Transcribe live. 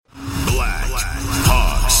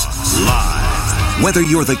Whether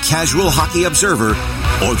you're the casual hockey observer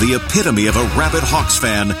or the epitome of a rabid Hawks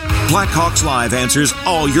fan, Blackhawks Live answers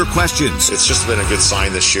all your questions. It's just been a good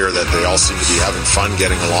sign this year that they all seem to be having fun,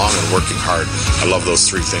 getting along, and working hard. I love those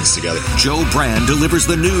three things together. Joe Brand delivers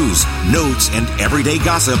the news, notes, and everyday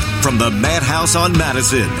gossip from the Madhouse on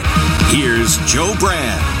Madison. Here's Joe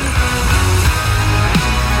Brand.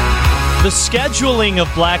 The scheduling of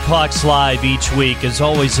Blackhawks Live each week is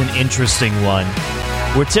always an interesting one.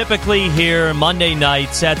 We're typically here Monday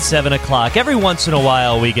nights at 7 o'clock. Every once in a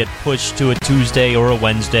while we get pushed to a Tuesday or a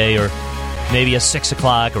Wednesday or maybe a 6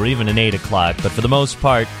 o'clock or even an 8 o'clock. But for the most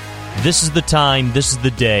part, this is the time, this is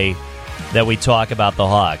the day that we talk about the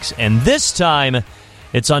Hawks. And this time,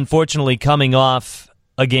 it's unfortunately coming off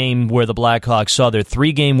a game where the Blackhawks saw their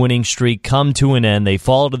 3-game winning streak come to an end. They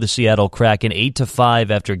fall to the Seattle Kraken 8-5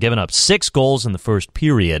 after giving up 6 goals in the first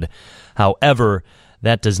period. However,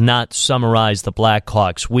 that does not summarize the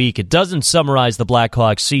Blackhawks week. It doesn't summarize the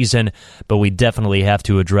Blackhawks season, but we definitely have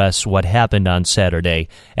to address what happened on Saturday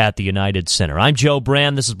at the United Center. I'm Joe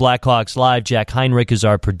Brand. This is Blackhawks Live. Jack Heinrich is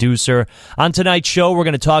our producer. On tonight's show, we're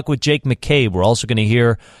going to talk with Jake McCabe. We're also going to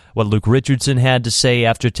hear what Luke Richardson had to say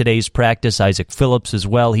after today's practice. Isaac Phillips as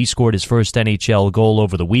well. He scored his first NHL goal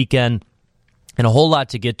over the weekend. And a whole lot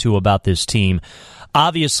to get to about this team.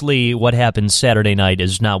 Obviously, what happened Saturday night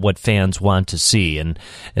is not what fans want to see. And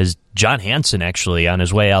as John Hansen, actually, on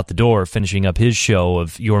his way out the door, finishing up his show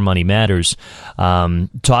of Your Money Matters,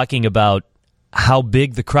 talking about how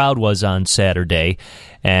big the crowd was on Saturday,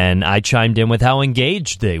 and I chimed in with how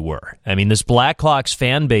engaged they were. I mean, this Blackhawks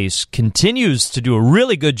fan base continues to do a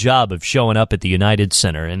really good job of showing up at the United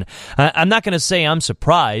Center, and I'm not going to say I'm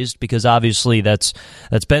surprised, because obviously that's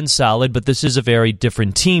been solid, but this is a very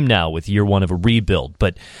different team now with year one of a rebuild.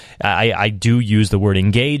 But I do use the word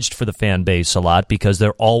engaged for the fan base a lot, because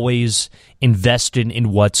they're always invested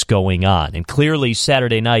in what's going on. And clearly,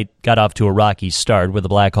 Saturday night got off to a rocky start where the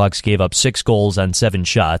Blackhawks gave up 6 goals on 7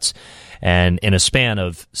 shots. And in a span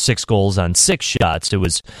of 6 goals on 6 shots, it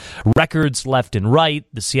was records left and right.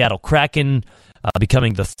 The Seattle Kraken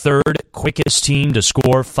becoming the 3rd quickest team to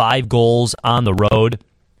score 5 goals on the road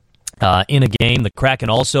in a game. The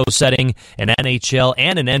Kraken also setting an NHL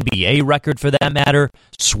and an NBA record for that matter,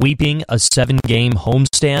 sweeping a 7-game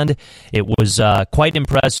homestand. It was quite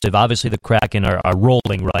impressive. Obviously, the Kraken are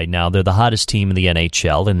rolling right now. They're the hottest team in the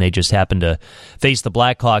NHL, and they just happened to face the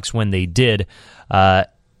Blackhawks when they did.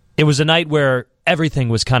 It was a night where everything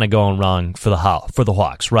was kind of going wrong for the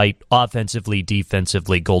Hawks, right? Offensively,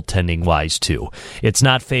 defensively, goaltending-wise, too. It's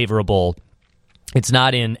not favorable. It's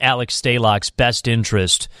not in Alex Stalock's best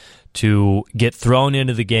interest to get thrown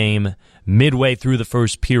into the game midway through the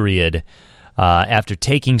first period after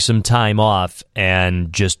taking some time off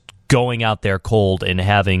and just going out there cold and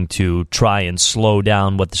having to try and slow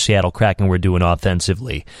down what the Seattle Kraken were doing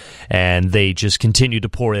offensively. And they just continued to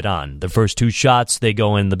pour it on. The first 2 shots, they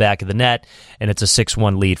go in the back of the net, and it's a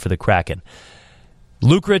 6-1 lead for the Kraken.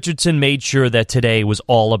 Luke Richardson made sure that today was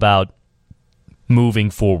all about moving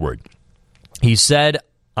forward. He said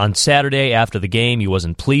on Saturday after the game he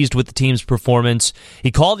wasn't pleased with the team's performance. He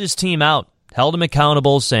called his team out, held him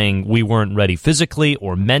accountable, saying we weren't ready physically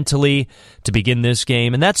or mentally to begin this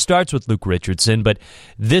game. And that starts with Luke Richardson, but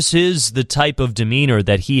this is the type of demeanor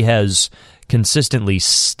that he has consistently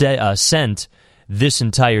sent this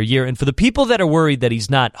entire year. And for the people that are worried that he's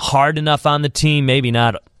not hard enough on the team, maybe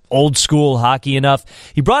not old school hockey enough,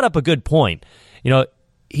 he brought up a good point. You know,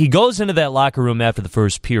 he goes into that locker room after the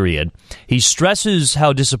first period. He stresses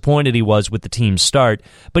how disappointed he was with the team's start,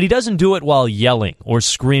 but he doesn't do it while yelling or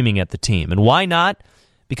screaming at the team. And why not?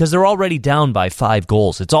 Because they're already down by 5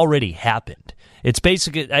 goals. It's already happened. It's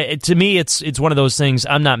basically, to me, it's one of those things.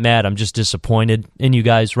 I'm not mad. I'm just disappointed in you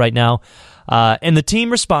guys right now. And the team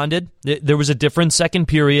responded. There was a different second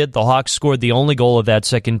period. The Hawks scored the only goal of that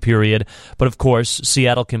second period. But, of course,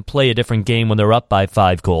 Seattle can play a different game when they're up by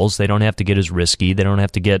 5 goals. They don't have to get as risky. They don't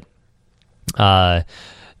have to get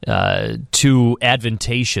too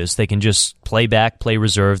advantageous. They can just play back, play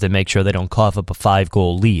reserved, and make sure they don't cough up a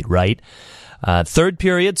 5-goal lead, right? Third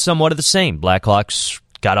period, somewhat of the same. Blackhawks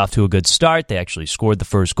got off to a good start. They actually scored the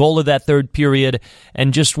first goal of that third period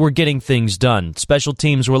and just were getting things done. Special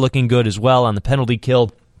teams were looking good as well on the penalty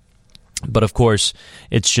kill. But, of course,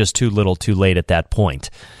 it's just too little too late at that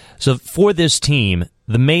point. So for this team,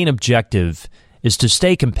 the main objective is to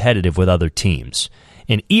stay competitive with other teams.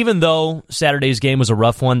 And even though Saturday's game was a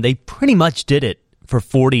rough one, they pretty much did it for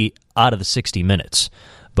 40 out of the 60 minutes.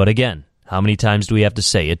 But again, how many times do we have to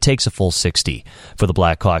say it takes a full 60 for the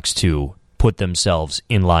Blackhawks to put themselves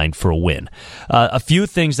in line for a win? A few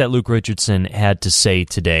things that Luke Richardson had to say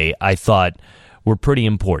today I thought were pretty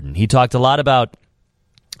important. He talked a lot about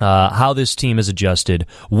how this team has adjusted,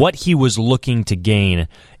 what he was looking to gain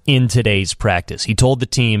in today's practice. He told the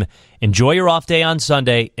team, enjoy your off day on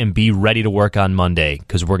Sunday and be ready to work on Monday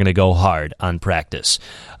because we're going to go hard on practice.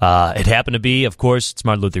 It happened to be, of course, it's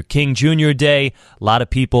Martin Luther King Jr. Day. A lot of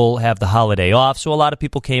people have the holiday off, so a lot of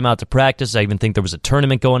people came out to practice. I even think there was a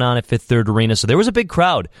tournament going on at Fifth Third Arena, so there was a big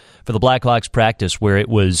crowd for the Blackhawks practice where it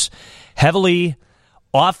was heavily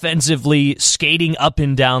offensively skating up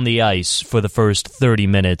and down the ice for the first 30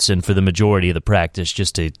 minutes and for the majority of the practice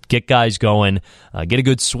just to get guys going, get a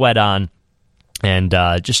good sweat on, and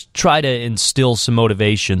just try to instill some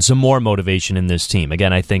motivation, some more motivation in this team.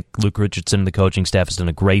 Again, I think Luke Richardson and the coaching staff has done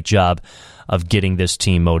a great job of getting this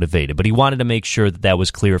team motivated, but he wanted to make sure that that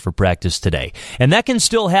was clear for practice today. And that can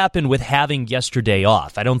still happen with having yesterday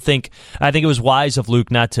off. I think it was wise of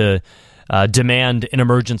Luke not to demand an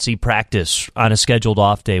emergency practice on a scheduled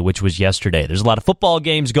off day, which was yesterday. There's a lot of football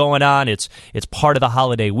games going on. It's part of the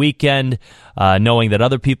holiday weekend, knowing that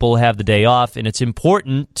other people have the day off, and it's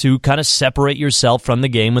important to kind of separate yourself from the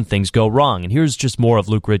game when things go wrong. And here's just more of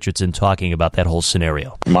Luke Richardson talking about that whole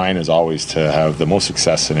scenario. Mine is always to have the most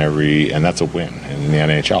success in every, and that's a win in the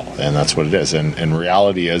NHL, and that's what it is. And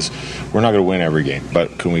reality is we're not going to win every game,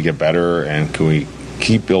 but can we get better, and can we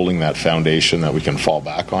keep building that foundation that we can fall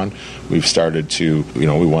back on? We've started to, we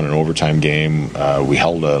won an overtime game. We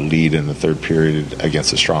held a lead in the third period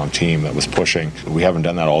against a strong team that was pushing. We haven't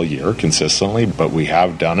done that all year consistently, but we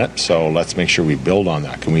have done it. So let's make sure we build on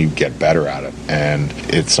that. Can we get better at it? And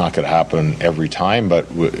it's not going to happen every time, but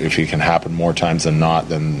if it can happen more times than not,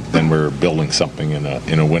 then we're building something in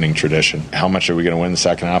a winning tradition. How much are we going to win the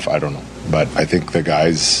second half? I don't know. But I think the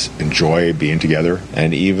guys enjoy being together.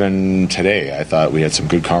 And even today, I thought we had some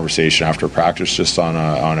good conversation after practice just on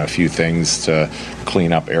a few things to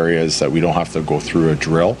clean up areas that we don't have to go through a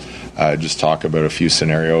drill. Just talk about a few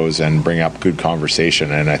scenarios and bring up good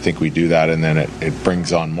conversation. And I think we do that, and then it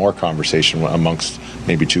brings on more conversation amongst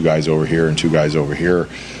maybe two guys over here and two guys over here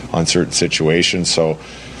on certain situations. So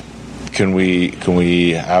can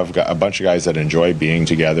we have a bunch of guys that enjoy being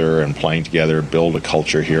together and playing together, build a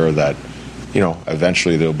culture here that,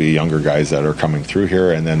 eventually there'll be younger guys that are coming through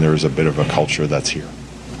here, and then there's a bit of a culture that's here.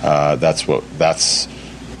 That's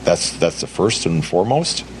the first and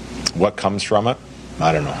foremost. What comes from it,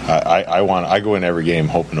 I don't know. I go in every game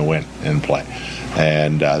hoping to win and play,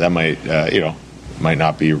 and that might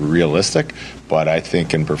not be realistic, but I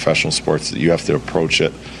think in professional sports that you have to approach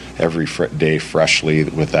it every day freshly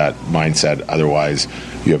with that mindset. Otherwise,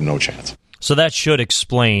 you have no chance. So that should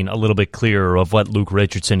explain a little bit clearer of what Luke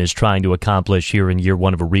Richardson is trying to accomplish here in year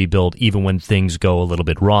one of a rebuild, even when things go a little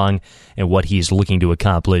bit wrong, and what he's looking to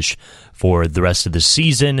accomplish for the rest of the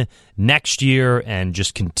season, next year, and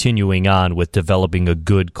just continuing on with developing a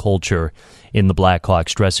good culture in the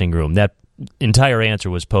Blackhawks dressing room. That entire answer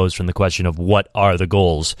was posed from the question of what are the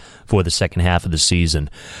goals for the second half of the season.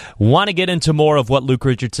 Want to get into more of what Luke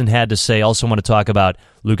Richardson had to say. Also want to talk about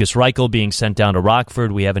Lukas Reichel being sent down to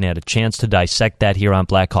Rockford. We haven't had a chance to dissect that here on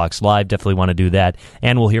Blackhawks Live. Definitely want to do that.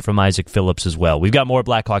 And we'll hear from Isaac Phillips as well. We've got more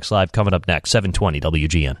Blackhawks Live coming up next, 720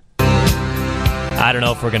 WGN. I don't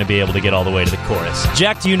know if we're going to be able to get all the way to the chorus.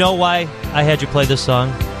 Jack, do you know why I had you play this song?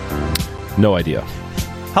 No idea.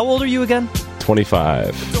 How old are you again?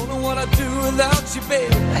 25.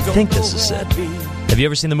 I think this is it. Have you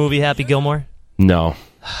ever seen the movie Happy Gilmore? No.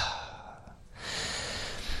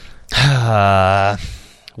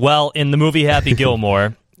 Well, in the movie Happy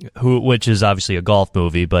Gilmore, which is obviously a golf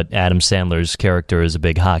movie, but Adam Sandler's character is a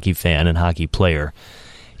big hockey fan and hockey player.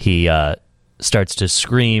 He starts to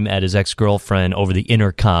scream at his ex-girlfriend over the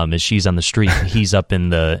intercom as she's on the street. He's up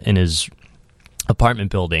in his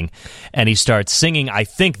apartment building, and he starts singing, I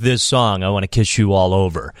think, this song, I Want to Kiss You All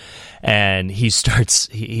Over. And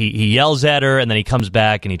he yells at her, and then he comes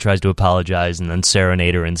back and he tries to apologize and then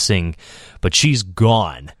serenade her and sing, but she's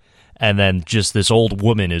gone. And then just this old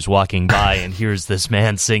woman is walking by and hears this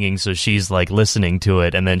man singing, so she's like listening to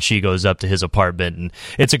it, and then she goes up to his apartment, and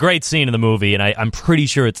it's a great scene in the movie, and I'm pretty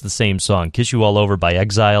sure it's the same song, Kiss You All Over by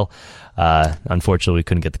Exile. Unfortunately, we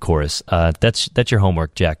couldn't get the chorus. That's your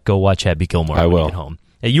homework, Jack. Go watch Happy Gilmore when you get home.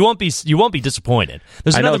 You won't be disappointed.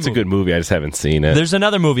 I know it's a good movie. I just haven't seen it. There's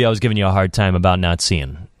another movie I was giving you a hard time about not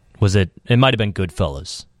seeing. It might have been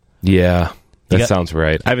Goodfellas. Yeah, that sounds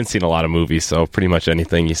right. I haven't seen a lot of movies, so pretty much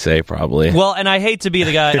anything you say, probably. Well, and I hate to be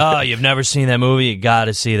the guy, you've never seen that movie, you got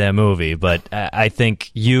to see that movie. But I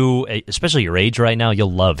think you, especially your age right now,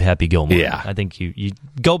 you'll love Happy Gilmore. Yeah. I think you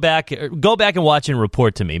go back and watch and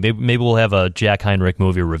report to me. Maybe we'll have a Jack Heinrich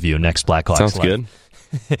movie review next Blackhawks Live. Sounds good.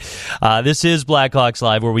 This is Blackhawks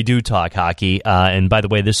Live, where we do talk hockey. And by the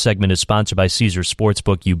way, this segment is sponsored by Caesars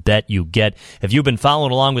Sportsbook. You bet, you get. If you've been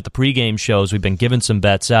following along with the pregame shows, we've been giving some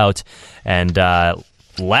bets out. And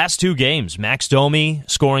last two games, Max Domi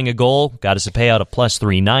scoring a goal, got us a payout of plus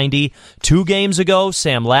 390. 2 games ago,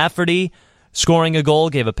 Sam Lafferty scoring a goal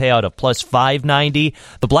gave a payout of plus 590.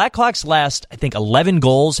 The Blackhawks' last, I think, 11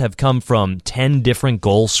 goals have come from 10 different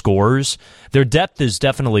goal scorers. Their depth is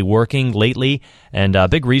definitely working lately, and a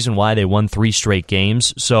big reason why they won 3 straight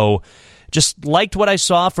games. So just liked what I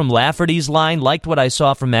saw from Lafferty's line, liked what I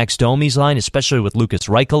saw from Max Domi's line, especially with Lukas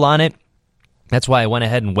Reichel on it. That's why I went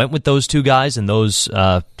ahead and went with those two guys in those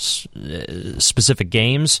specific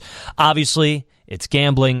games. Obviously, it's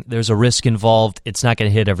gambling. There's a risk involved. It's not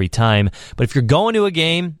going to hit every time. But if you're going to a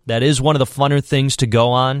game, that is one of the funner things to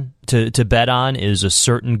go on, to bet on, is a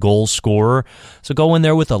certain goal scorer. So go in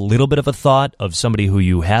there with a little bit of a thought of somebody who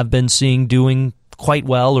you have been seeing doing quite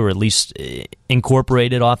well, or at least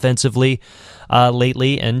incorporated offensively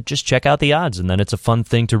lately, and just check out the odds. And then it's a fun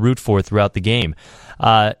thing to root for throughout the game.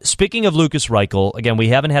 Speaking of Lukas Reichel, again, we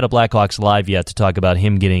haven't had a Blackhawks Live yet to talk about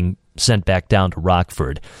him getting sent back down to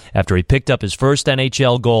Rockford after he picked up his first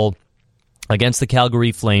NHL goal against the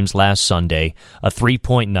Calgary Flames last Sunday, a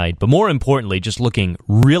 3-point night, but more importantly, just looking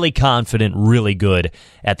really confident, really good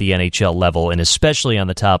at the NHL level, and especially on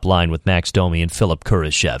the top line with Max Domi and Philipp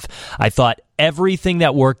Kurashev. I thought everything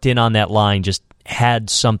that worked in on that line just had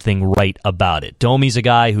something right about it. Domi's a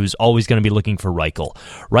guy who's always going to be looking for Reichel.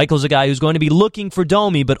 Reichel's a guy who's going to be looking for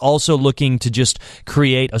Domi, but also looking to just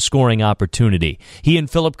create a scoring opportunity. He and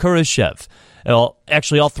Philipp Kurashev,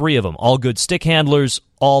 actually all three of them, all good stick handlers,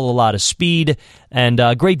 all a lot of speed, and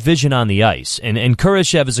great vision on the ice. And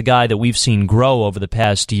Kurashev is a guy that we've seen grow over the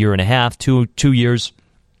past year and a half, two years,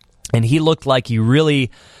 and he looked like he really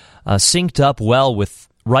synced up well with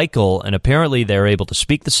Reichel, and apparently they're able to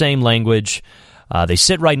speak the same language. They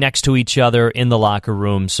sit right next to each other in the locker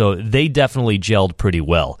room, so they definitely gelled pretty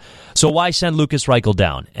well. So why send Lukas Reichel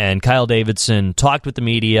down? And Kyle Davidson talked with the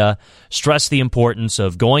media, stressed the importance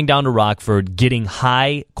of going down to Rockford, getting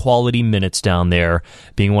high-quality minutes down there,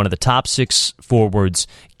 being one of the top 6 forwards,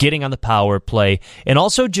 getting on the power play, and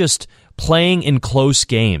also just playing in close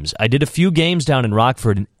games. I did a few games down in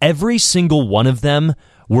Rockford, and every single one of them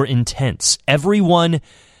were intense. Every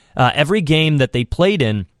game that they played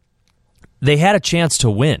in, they had a chance to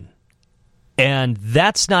win. And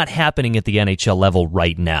that's not happening at the NHL level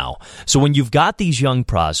right now. So when you've got these young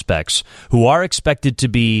prospects who are expected to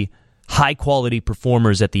be high-quality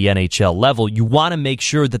performers at the NHL level, you want to make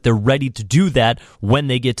sure that they're ready to do that when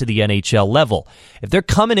they get to the NHL level. If they're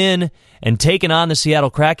coming in and taking on the Seattle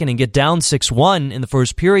Kraken and get down 6-1 in the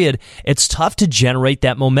first period, it's tough to generate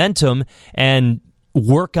that momentum and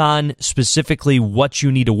work on specifically what you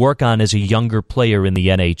need to work on as a younger player in the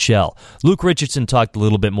NHL. Luke Richardson talked a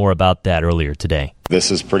little bit more about that earlier today. This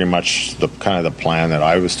is pretty much the kind of the plan that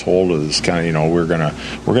I was told is kind of, we're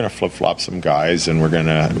gonna flip-flop some guys, and we're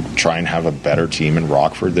gonna try and have a better team in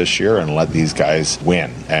Rockford this year and let these guys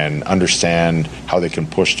win and understand how they can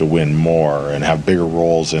push to win more and have bigger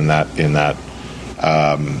roles in that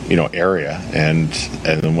area, and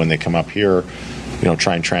then when they come up here,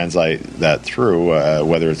 try and translate that through,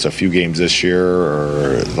 whether it's a few games this year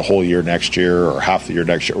or the whole year next year or half the year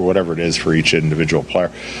next year or whatever it is for each individual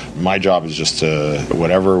player. My job is just to,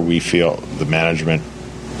 whatever we feel, the management,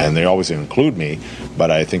 and they always include me,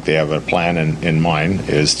 but I think they have a plan in mind,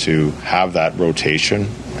 is to have that rotation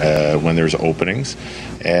when there's openings,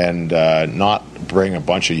 and not bring a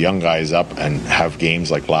bunch of young guys up and have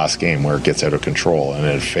games like last game where it gets out of control and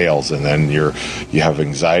it fails, and then you have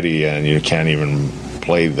anxiety and you can't even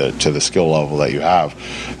play to the skill level that you have.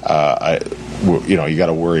 You got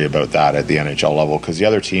to worry about that at the NHL level, because the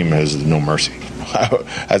other team has no mercy.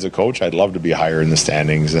 As a coach, I'd love to be higher in the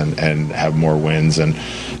standings and have more wins, and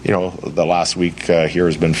the last week here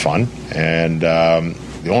has been fun, and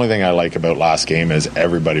the only thing I like about last game is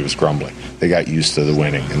everybody was grumbling. They got used to the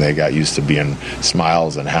winning, and they got used to being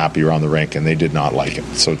smiles and happy around the rink, and they did not like it.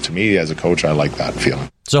 So to me, as a coach, I like that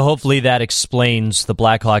feeling. So hopefully that explains the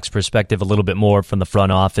Blackhawks' perspective a little bit more from the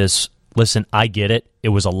front office. Listen, I get it. It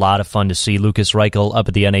was a lot of fun to see Lukas Reichel up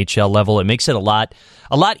at the NHL level. It makes it a lot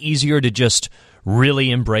easier to just really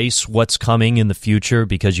embrace what's coming in the future,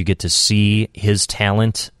 because you get to see his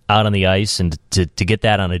talent out on the ice, and to get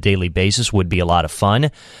that on a daily basis would be a lot of fun.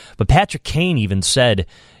 But Patrick Kane even said,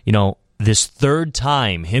 this third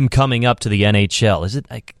time him coming up to the NHL, is it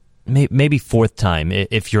like maybe fourth time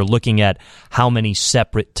if you're looking at how many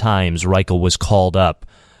separate times Reichel was called up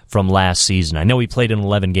from last season. I know he played in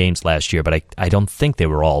 11 games last year, but I don't think they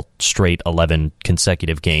were all straight 11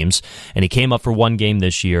 consecutive games. And he came up for one game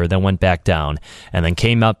this year, then went back down, and then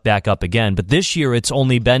came back up again. But this year it's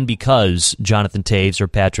only been because Jonathan Toews or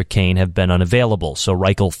Patrick Kane have been unavailable. So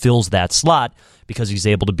Reichel fills that slot because he's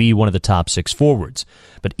able to be one of the top 6 forwards.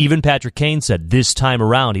 But even Patrick Kane said this time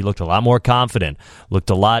around he looked a lot more confident, looked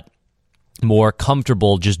a lot more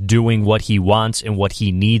comfortable just doing what he wants and what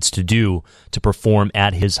he needs to do to perform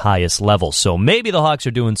at his highest level. So maybe the Hawks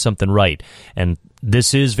are doing something right. And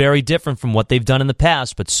this is very different from what they've done in the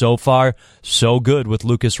past, but so far, so good with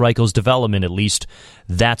Lukas Reichel's development. At least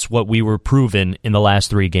that's what we were proven in the last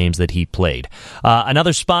 3 games that he played.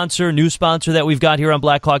 Another sponsor, new sponsor that we've got here on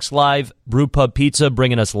Blackhawks Live, Brewpub Pizza,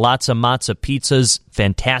 bringing us lots of matzo pizzas,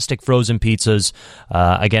 fantastic frozen pizzas.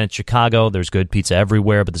 Again, it's Chicago. There's good pizza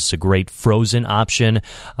everywhere, but this is a great frozen option.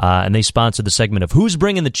 And they sponsor the segment of Who's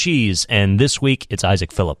Bringing the Cheese, and this week it's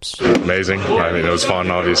Isaac Phillips. Amazing. I mean, it was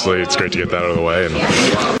fun, obviously. It's great to get that out of the way, and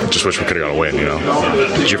just wish we could have got a win,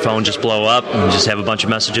 Did your phone just blow up and just have a bunch of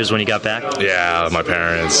messages when you got back? Yeah, my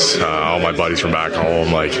parents, all my buddies from back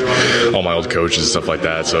home, like all my old coaches and stuff like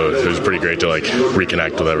that. So it was pretty great to like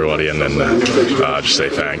reconnect with everybody and then just say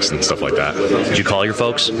thanks and stuff like that. Did you call your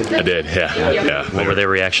folks? I did, yeah. What were their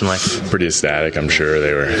reaction like? Pretty ecstatic, I'm sure.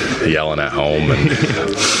 They were yelling at home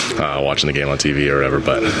and watching the game on TV or whatever,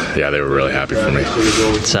 but yeah, they were really happy for me.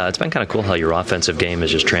 It's been kind of cool how your offensive game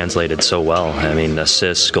has just translated so well. I mean,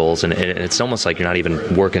 assists, goals, and it's almost like you're not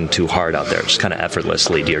even working too hard out there, just kind of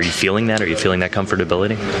effortlessly. Are you feeling that? Are you feeling that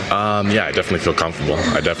comfortability? Yeah, I definitely feel comfortable.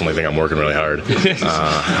 I definitely think I'm working really hard.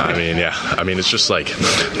 I mean, it's just like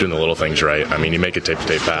doing the little things right. I mean, you make a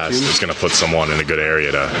tape-to-tape pass, it's going to put someone in a good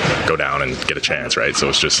area to go down and get a chance, right? So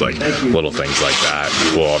it's just like little things like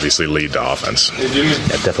that will obviously lead to offense. Yeah,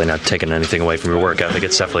 definitely not taking anything away from your work. I think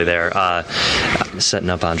it's definitely there. Setting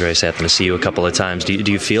up Andreas Athanasiou a couple of times. Do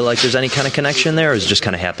you feel like there's any kind of connection there, or is it just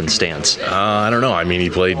kind of happenstance? I don't know. I mean, he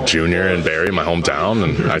played junior in Barrie, my hometown,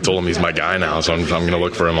 and I told him he's my guy now, so I'm going to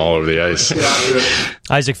look for him all over the ice.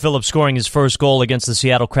 Isaac Phillips scoring his first goal against the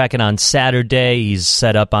Seattle Kraken on Saturday. He's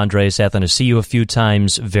set up Andreas Athanasiou a few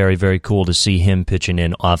times. Very, very cool to see him pitching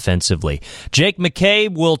in offensively. Jake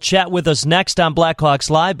McCabe will chat with us next on Blackhawks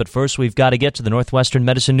Live, but first we've got to get to the Northwestern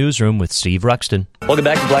Medicine Newsroom with Steve Ruxton. Welcome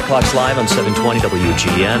back to Blackhawks Live on 720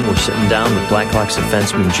 WGN. We're sitting down with Blackhawks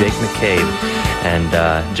defenseman Jake McCabe.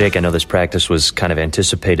 And Jake, I know this practice was kind of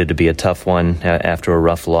anticipated to be a tough one after a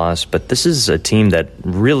rough loss, but this is a team that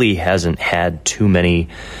really hasn't had too many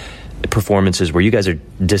performances where you guys are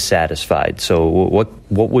dissatisfied. So what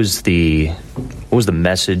was the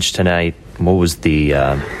message tonight? What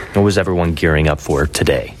was everyone gearing up for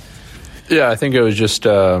today? Yeah, I think it was just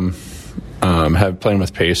playing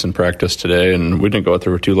with pace in practice today, and we didn't go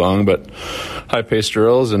through for too long, but high pace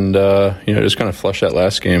drills and just kind of flush that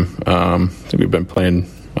last game. I think we've been playing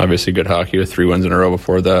obviously good hockey with 3 wins in a row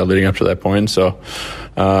before that, leading up to that point. So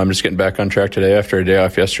I'm just getting back on track today after a day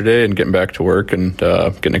off yesterday and getting back to work and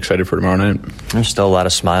getting excited for tomorrow night. There's still a lot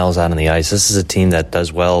of smiles out on the ice. This is a team that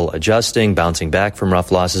does well adjusting, bouncing back from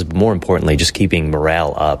rough losses, but more importantly, just keeping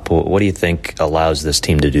morale up. What do you think allows this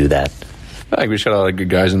team to do that? I think we just got a lot of good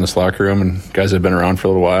guys in this locker room and guys that have been around for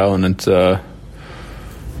a little while. And it's,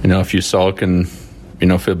 if you sulk and,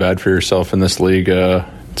 feel bad for yourself in this league,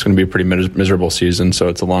 it's going to be a pretty miserable season. So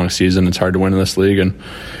it's a long season. It's hard to win in this league. And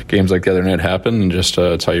games like the other night happen, and just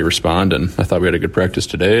it's how you respond. And I thought we had a good practice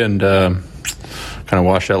today and kind of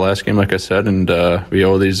washed that last game, like I said. And we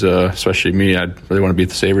owe these, especially me, I really want to beat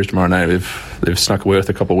the Sabres tomorrow night. They've snuck away with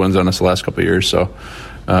a couple wins on us the last couple of years. So,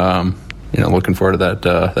 looking forward to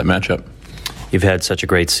that matchup. You've had such a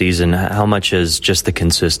great season. How much is just the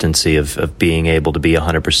consistency of being able to be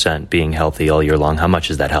 100%, being healthy all year long, how much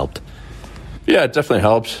has that helped? Yeah, it definitely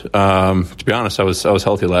helped. To be honest, I was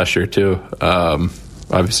healthy last year too.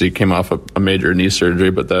 Obviously, came off a major knee surgery,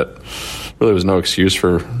 but that really was no excuse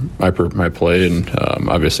for my play. And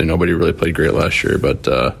obviously, nobody really played great last year. But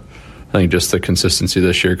I think just the consistency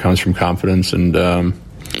this year comes from confidence and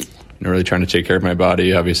really trying to take care of my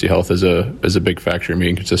body. Obviously, health is a big factor in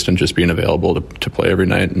being consistent, just being available to play every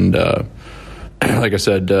night. And like I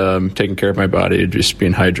said, taking care of my body, just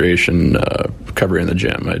being hydration, recovery in the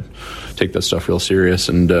gym. I take that stuff real serious.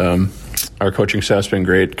 And our coaching staff's been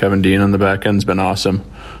great. Kevin Dean on the back end's been awesome.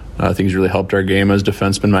 I think he's really helped our game as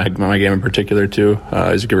defenseman, my game in particular too.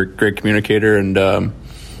 He's a great communicator and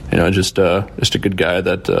just a good guy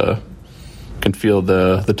that can feel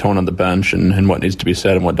the tone on the bench and what needs to be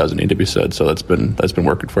said and what doesn't need to be said. So that's been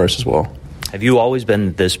working for us as well. Have you always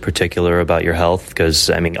been this particular about your health? Because,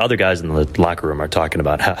 other guys in the locker room are talking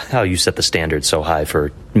about how you set the standard so high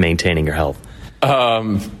for maintaining your health.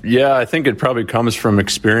 Yeah, I think it probably comes from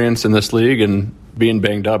experience in this league and being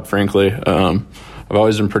banged up, frankly. I've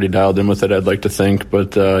always been pretty dialed in with it, I'd like to think,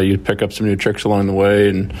 but you pick up some new tricks along the way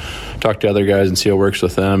and talk to other guys and see how it works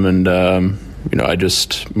with them. And,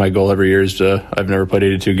 my goal every year is I've never played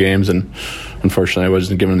 82 games, and unfortunately I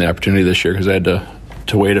wasn't given the opportunity this year because I had to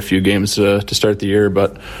wait a few games to start the year.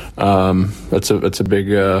 But it's a big,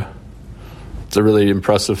 it's a really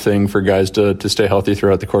impressive thing for guys to stay healthy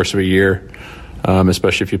throughout the course of a year.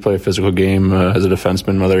 Especially if you play a physical game as a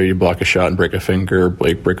defenseman, whether you block a shot and break a finger,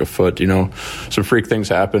 break a foot, some freak things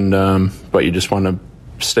happen, but you just want to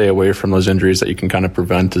stay away from those injuries that you can kind of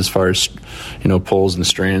prevent as far as, pulls and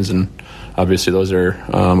strains, and obviously those are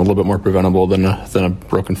a little bit more preventable than a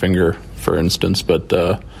broken finger, for instance, but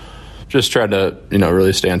just try to,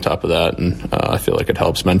 really stay on top of that, and I feel like it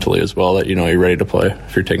helps mentally as well that, you're ready to play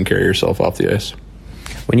if you're taking care of yourself off the ice.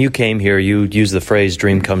 When you came here, you used the phrase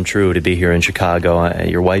dream come true to be here in Chicago.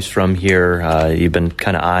 Your wife's from here. You've been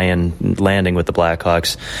kind of eyeing landing with the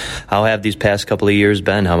Blackhawks. How have these past couple of years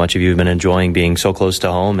been? How much have you been enjoying being so close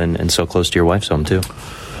to home and so close to your wife's home, too?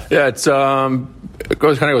 Yeah, it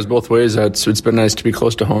goes both ways. It's been nice to be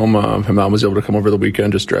close to home. My mom was able to come over the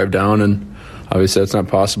weekend, just drive down, and obviously that's not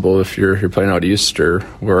possible if you're playing out east or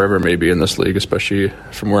wherever it may be in this league, especially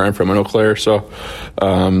from where I'm from in Eau Claire. So,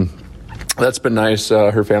 that's been nice.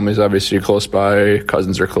 Her family's obviously close by.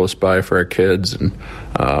 Cousins are close by for our kids, and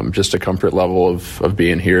just a comfort level of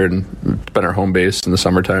being here. And it's been our home base in the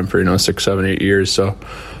summertime for 6, 7, 8 years. So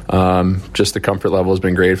just the comfort level has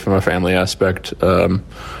been great from a family aspect.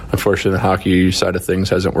 Unfortunately, the hockey side of things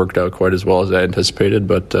hasn't worked out quite as well as I anticipated.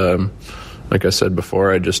 But like I said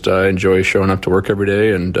before, I just enjoy showing up to work every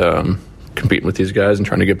day and competing with these guys and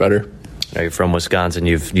trying to get better. Now, you're from Wisconsin.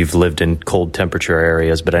 You've lived in cold temperature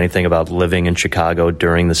areas, but anything about living in Chicago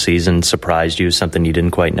during the season surprised you? Something you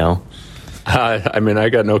didn't quite know? I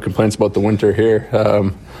got no complaints about the winter here.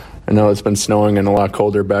 I know it's been snowing and a lot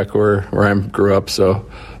colder back where I grew up. So,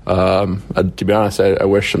 to be honest, I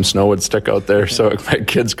wish some snow would stick out there so my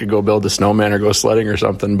kids could go build a snowman or go sledding or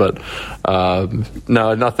something. But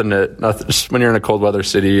no, nothing. Just when you're in a cold weather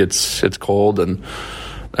city, it's cold, and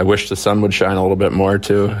I wish the sun would shine a little bit more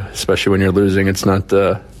too, especially when you're losing. It's not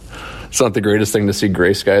the greatest thing to see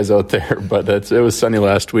gray skies out there, but it was sunny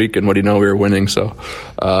last week, and what do you know, we were winning. So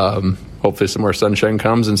hopefully some more sunshine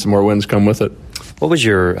comes and some more wins come with it. What was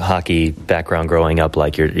your hockey background growing up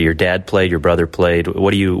like? Your dad played, your brother played.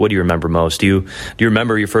 What do you remember most? Do you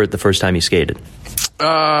remember the first time you skated? No,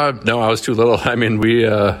 I was too little. I mean,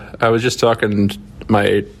 I was just talking to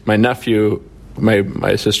my nephew,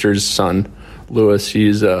 my sister's son, Lewis.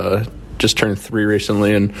 He's just turned 3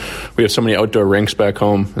 recently, and we have so many outdoor rinks back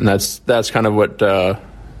home, and that's kind of what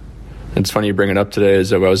it's funny you bring it up today.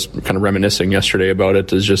 Is I was kind of reminiscing yesterday about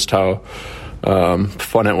it, is just how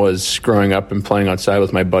fun it was growing up and playing outside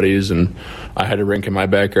with my buddies. And I had a rink in my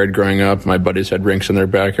backyard growing up. My buddies had rinks in their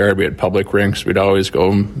backyard. We had public rinks we'd always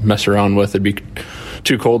go mess around with. It'd be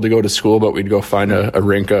too cold to go to school, but we'd go find a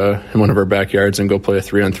rink in one of our backyards and go play a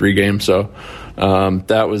 3-on-3 game. So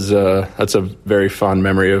that's a very fond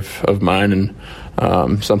memory of mine,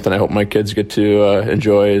 and something I hope my kids get to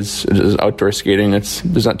enjoy is outdoor skating.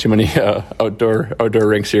 There's not too many outdoor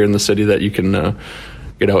rinks here in the city that you can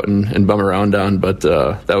get out and bum around on, but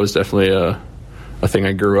that was definitely a thing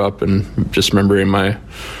I grew up, and just remembering my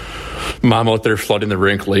mom out there flooding the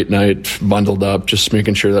rink late night, bundled up, just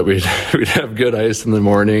making sure that we'd have good ice in the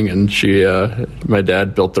morning. And my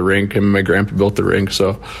dad built the rink and my grandpa built the rink.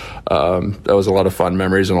 So that was a lot of fun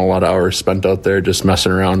memories and a lot of hours spent out there just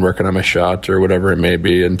messing around, working on my shot or whatever it may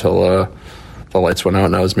be, until the lights went out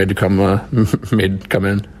and I was made to come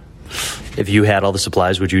in. If you had all the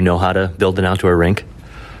supplies, would you know how to build an outdoor rink?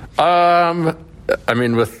 I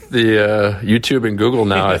mean, with the YouTube and Google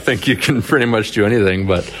now, I think you can pretty much do anything,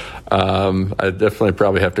 but I definitely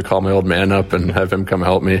probably have to call my old man up and have him come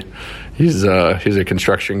help me. He's a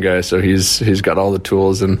construction guy, so he's got all the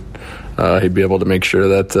tools, and he'd be able to make sure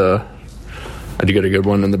that I'd get a good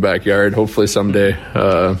one in the backyard. Hopefully someday.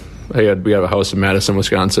 We have a house in Madison,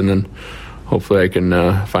 Wisconsin, and hopefully I can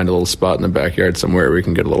find a little spot in the backyard somewhere where we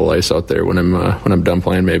can get a little ice out there when I'm done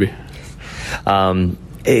playing, maybe.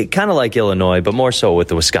 Kind of like Illinois, but more so with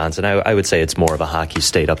the Wisconsin. I would say it's more of a hockey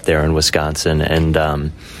state up there in Wisconsin. And,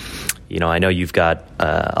 I know you've got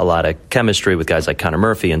a lot of chemistry with guys like Connor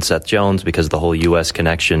Murphy and Seth Jones because of the whole U.S.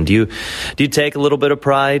 connection. Do you take a little bit of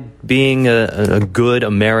pride being a good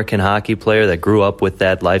American hockey player that grew up with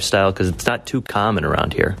that lifestyle? Because it's not too common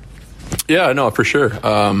around here. Yeah, no, for sure.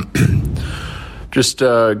 Just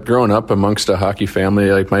growing up amongst a hockey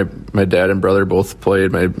family, like my dad and brother both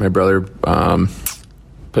played. My brother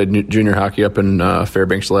played junior hockey up in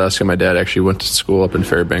Fairbanks, Alaska. My dad actually went to school up in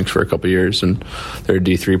Fairbanks for a couple of years, and their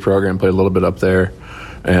D3 program, played a little bit up there.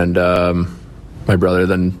 And my brother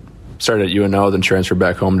then started at UNO, then transferred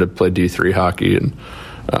back home to play D3 hockey. And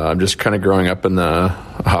just kind of growing up in the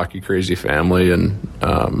hockey crazy family, and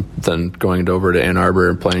then going over to Ann Arbor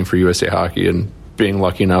and playing for USA Hockey, and being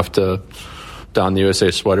lucky enough to don the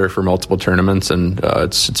USA sweater for multiple tournaments. And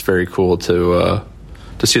it's very cool to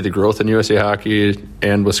see the growth in USA Hockey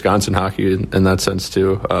and Wisconsin hockey in that sense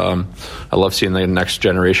too. I love seeing the next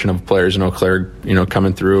generation of players in Eau Claire,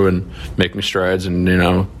 coming through and making strides, and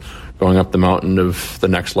going up the mountain of the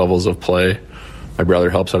next levels of play. My brother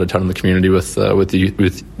helps out a ton in the community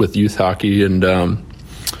with youth hockey, and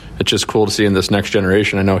it's just cool to see in this next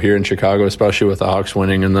generation. I know here in Chicago, especially with the Hawks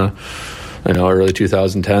winning in the early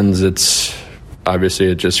 2010s, it's obviously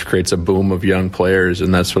it just creates a boom of young players,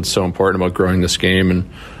 and that's what's so important about growing this game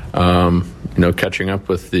and catching up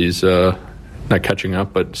with these. Not catching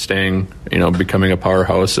up, but staying, becoming a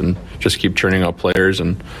powerhouse, and just keep churning out players.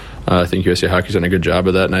 And I think USA Hockey's done a good job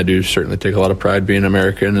of that, and I do certainly take a lot of pride being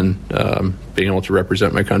American and being able to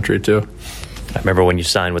represent my country too. I remember when you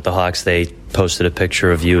signed with the Hawks, they posted a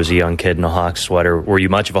picture of you as a young kid in a Hawks sweater. Were you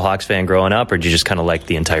much of a Hawks fan growing up, or did you just kind of like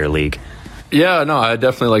the entire league? Yeah, no, I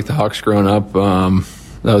definitely liked the Hawks growing up.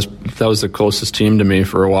 That was the closest team to me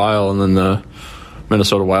for a while, and then the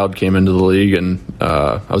Minnesota Wild came into the league, and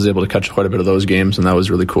I was able to catch quite a bit of those games, and that was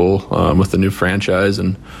really cool with the new franchise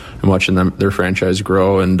and watching their franchise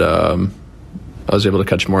grow. And I was able to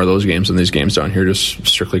catch more of those games than these games down here, just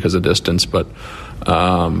strictly because of distance. But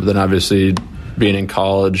then obviously being in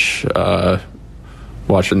college,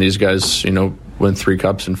 watching these guys, win 3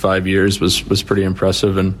 cups in 5 years was pretty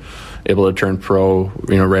impressive, and able to turn pro,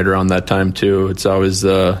 right around that time too. It's always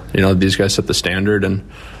these guys set the standard, and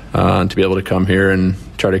to be able to come here and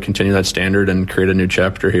try to continue that standard and create a new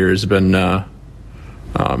chapter here has been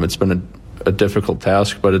it's been a difficult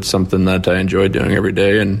task, but it's something that I enjoy doing every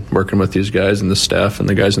day, and working with these guys and the staff and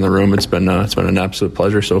the guys in the room. It's been an absolute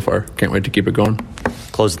pleasure so far. Can't wait to keep it going.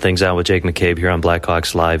 Closing things out with Jake McCabe here on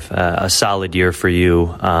Blackhawks Live. A solid year for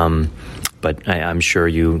you, but I'm sure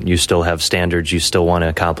you still have standards. You still want to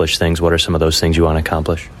accomplish things. What are some of those things you want to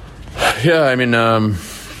accomplish? Yeah, I mean,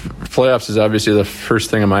 playoffs is obviously the first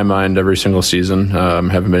thing in my mind every single season.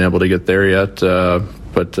 Haven't been able to get there yet,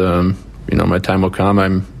 but my time will come.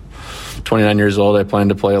 I'm 29 years old. I plan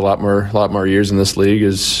to play a lot more years in this league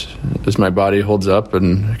as my body holds up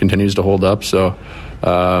and continues to hold up. So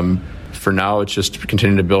for now, it's just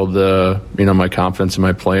continuing to build my confidence in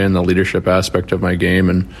my play and the leadership aspect of my game,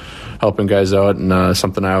 and helping guys out. And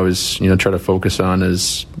something I always try to focus on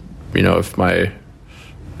is if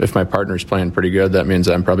my partner's playing pretty good, that means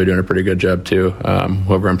I'm probably doing a pretty good job too.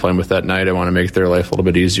 Whoever I'm playing with that night, I want to make their life a little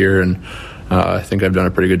bit easier, and I think I've done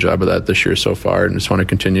a pretty good job of that this year so far, and just want to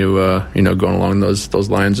continue, going along those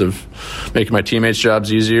lines of making my teammates'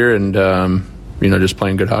 jobs easier, and just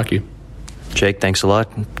playing good hockey. Jake, thanks a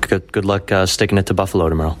lot. Good luck sticking it to Buffalo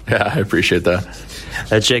tomorrow. Yeah, I appreciate that.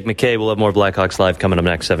 That's Jake McCabe. We'll have more Blackhawks Live coming up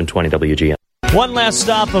next, 720 WGN. One last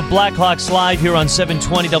stop of Blackhawks Live here on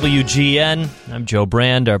 720 WGN. I'm Joe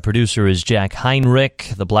Brand. Our producer is Jack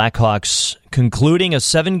Heinrich. The Blackhawks concluding a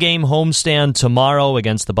 7-game homestand tomorrow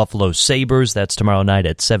against the Buffalo Sabres. That's tomorrow night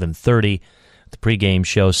at 7:30. The pregame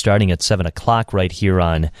show starting at 7 o'clock right here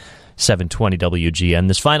on 720 WGN.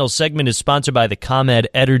 This final segment is sponsored by the ComEd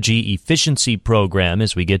Energy Efficiency Program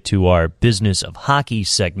as we get to our Business of Hockey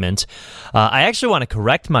segment. I actually want to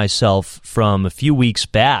correct myself from a few weeks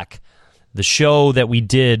back. The show that we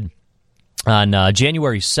did on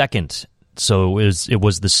January 2nd, so it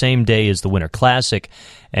was the same day as the Winter Classic,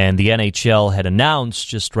 and the NHL had announced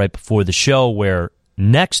just right before the show where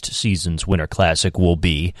next season's Winter Classic will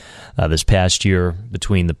be. This past year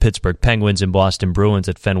between the Pittsburgh Penguins and Boston Bruins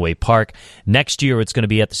at Fenway Park. Next year it's going to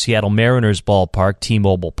be at the Seattle Mariners ballpark,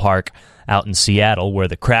 T-Mobile Park, out in Seattle, where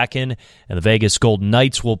the Kraken and the Vegas Golden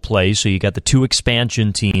Knights will play. So you got the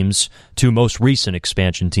two most recent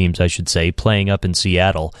expansion teams, I should say, playing up in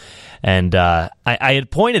Seattle. And I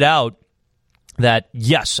had pointed out that,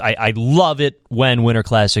 yes, I love it when Winter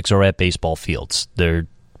Classics are at baseball fields. They're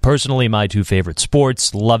personally my two favorite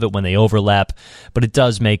sports. Love it when they overlap. But it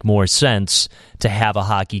does make more sense to have a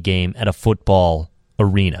hockey game at a football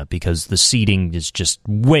arena because the seating is just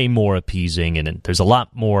way more appeasing and there's a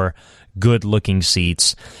lot more good-looking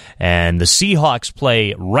seats. And the Seahawks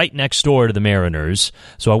play right next door to the Mariners,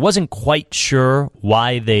 so I wasn't quite sure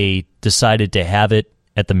why they decided to have it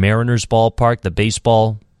at the Mariners ballpark, the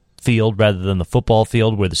baseball field, rather than the football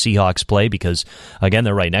field where the Seahawks play, because, again,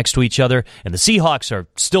 they're right next to each other. And the Seahawks are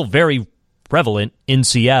still very prevalent in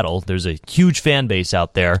Seattle. There's a huge fan base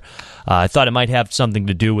out there. I thought it might have something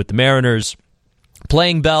to do with the Mariners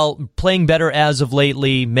playing better as of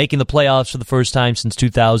lately, making the playoffs for the first time since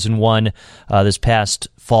 2001, this past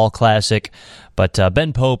Fall Classic. But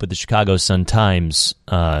Ben Pope at the Chicago Sun-Times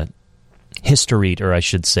taught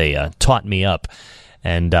me up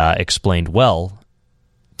and explained, well,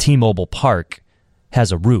 T-Mobile Park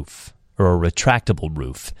has a roof, or a retractable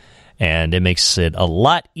roof, and it makes it a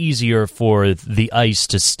lot easier for the ice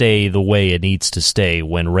to stay the way it needs to stay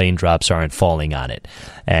when raindrops aren't falling on it.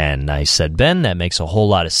 And I said, Ben, that makes a whole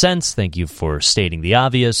lot of sense. Thank you for stating the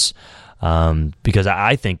obvious, because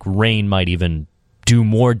I think rain might even do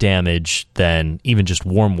more damage than even just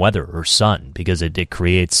warm weather or sun, because it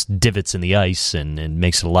creates divots in the ice and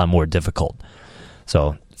makes it a lot more difficult.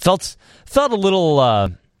 So felt a little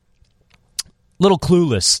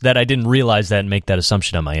clueless that I didn't realize that and make that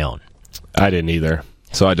assumption on my own. I didn't either.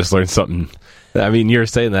 So I just learned something. I mean, you were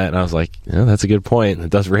saying that, and I was like, yeah, that's a good point. It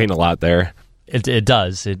does rain a lot there. It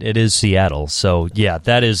does. It is Seattle. So, yeah,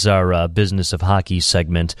 that is our Business of Hockey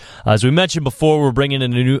segment. As we mentioned before, we're bringing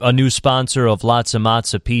in a new sponsor of Lots of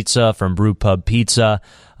Matza Pizza from Brew Pub Pizza.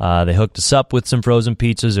 They hooked us up with some frozen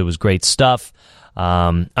pizzas. It was great stuff.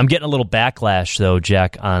 I'm getting a little backlash, though,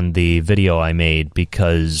 Jack, on the video I made,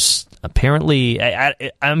 because apparently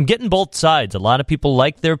I'm getting both sides. A lot of people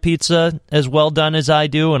like their pizza as well done as I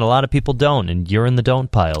do, and a lot of people don't, and you're in the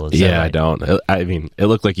don't pile. Is that right? I don't. I mean, it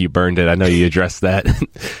looked like you burned it. I know you addressed that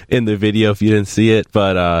in the video if you didn't see it,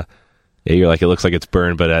 but yeah, you're like, it looks like it's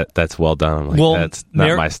burned, but that's well done. I'm like, well, that's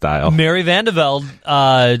not my style. Mary Vandeveld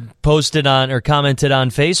posted on or commented on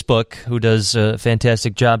Facebook, who does a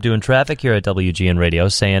fantastic job doing traffic here at WGN Radio,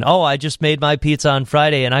 saying, "Oh, I just made my pizza on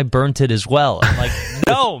Friday and I burnt it as well." I'm like,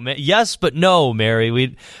 no, yes, but no, Mary.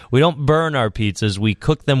 We don't burn our pizzas. We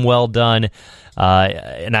cook them well done.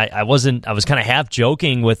 And I was kind of half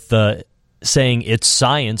joking with saying it's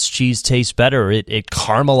science. Cheese tastes better. It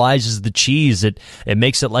caramelizes the cheese. It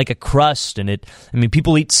makes it like a crust. And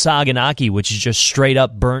people eat Saganaki, which is just straight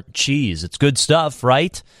up burnt cheese. It's good stuff,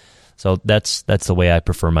 right? So that's the way I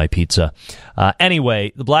prefer my pizza.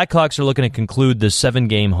 Anyway, the Blackhawks are looking to conclude this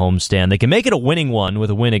 7-game homestand. They can make it a winning one with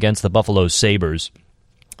a win against the Buffalo Sabres.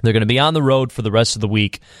 They're going to be on the road for the rest of the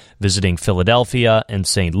week, visiting Philadelphia and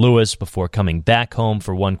St. Louis before coming back home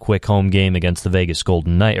for one quick home game against the Vegas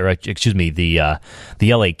Golden Knights, the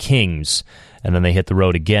LA Kings, and then they hit the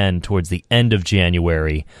road again towards the end of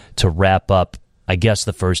January to wrap up, I guess,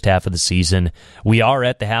 the first half of the season. We are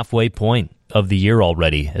at the halfway point of the year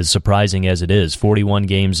already, as surprising as it is, 41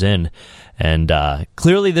 games in, and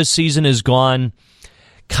clearly this season has gone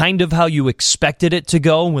kind of how you expected it to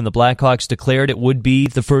go when the Blackhawks declared it would be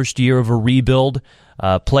the first year of a rebuild.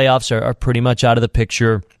 Playoffs are pretty much out of the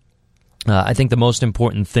picture. I think the most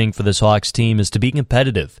important thing for this Hawks team is to be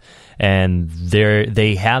competitive, and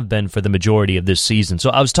they have been for the majority of this season. So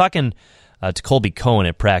I was talking to Colby Cohen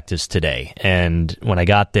at practice today, and when I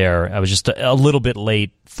got there, I was just a little bit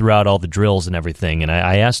late throughout all the drills and everything, and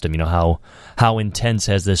I asked him, how intense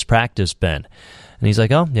has this practice been? And he's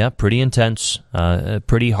like, oh, yeah, pretty intense,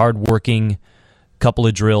 pretty hard-working couple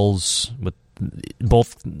of drills with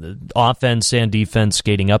both offense and defense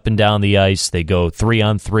skating up and down the ice. They go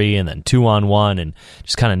 3-on-3 and then 2-on-1 and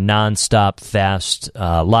just kind of nonstop, fast,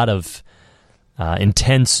 a lot of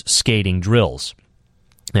intense skating drills.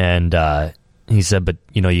 And he said, but,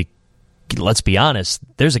 let's be honest,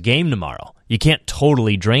 there's a game tomorrow. You can't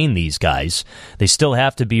totally drain these guys. They still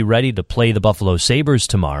have to be ready to play the Buffalo Sabres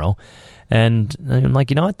tomorrow. And I'm like,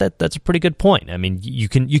 you know what? That's a pretty good point. I mean, you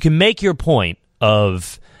can make your point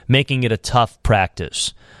of making it a tough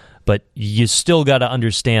practice, but you still got to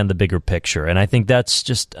understand the bigger picture. And I think that's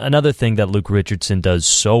just another thing that Luke Richardson does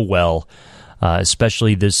so well,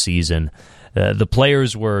 especially this season. The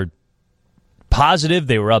players were positive.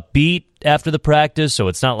 They were upbeat after the practice, so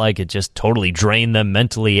it's not like it just totally drained them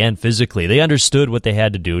mentally and physically. They understood what they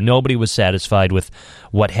had to do. Nobody was satisfied with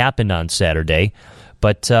what happened on Saturday.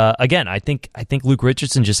 But again, I think Luke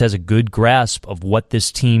Richardson just has a good grasp of what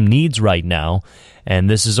this team needs right now, and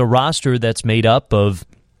this is a roster that's made up of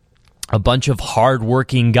a bunch of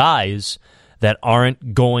hard-working guys that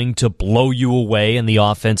aren't going to blow you away in the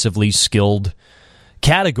offensively skilled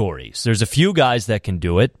categories. There's a few guys that can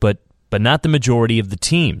do it, but not the majority of the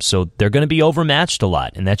team. So they're going to be overmatched a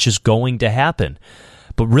lot, and that's just going to happen.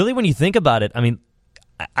 But really, when you think about it, I mean,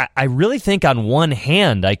 I really think on one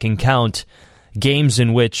hand I can count games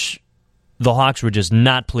in which the Hawks were just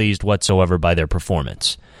not pleased whatsoever by their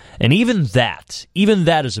performance. And even that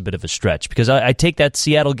is a bit of a stretch, because I take that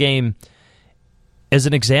Seattle game as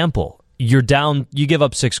an example. you're down, you give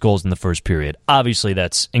up 6 goals in the first period. Obviously,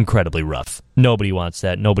 that's incredibly rough. Nobody wants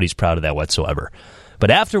that. Nobody's proud of that whatsoever.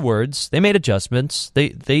 But afterwards, they made adjustments.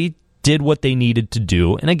 They did what they needed to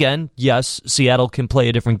do. And again, yes, Seattle can play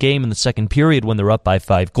a different game in the second period when they're up by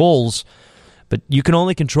 5 goals, but you can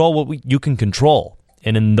only control what you can control.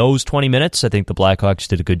 And in those 20 minutes, I think the Blackhawks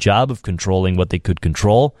did a good job of controlling what they could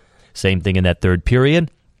control. Same thing in that third period.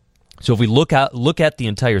 So if we look at the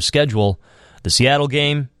entire schedule, the Seattle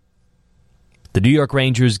game, the New York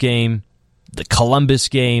Rangers game, the Columbus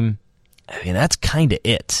game, I mean, that's kind of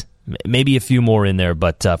it. Maybe a few more in there,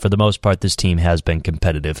 but for the most part, this team has been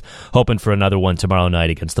competitive. Hoping for another one tomorrow night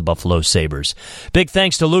against the Buffalo Sabres. Big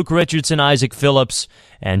thanks to Luke Richardson, Isaac Phillips,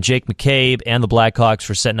 and Jake McCabe, and the Blackhawks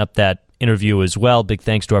for setting up that interview as well. Big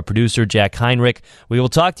thanks to our producer, Jack Heinrich. We will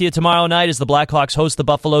talk to you tomorrow night as the Blackhawks host the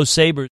Buffalo Sabres.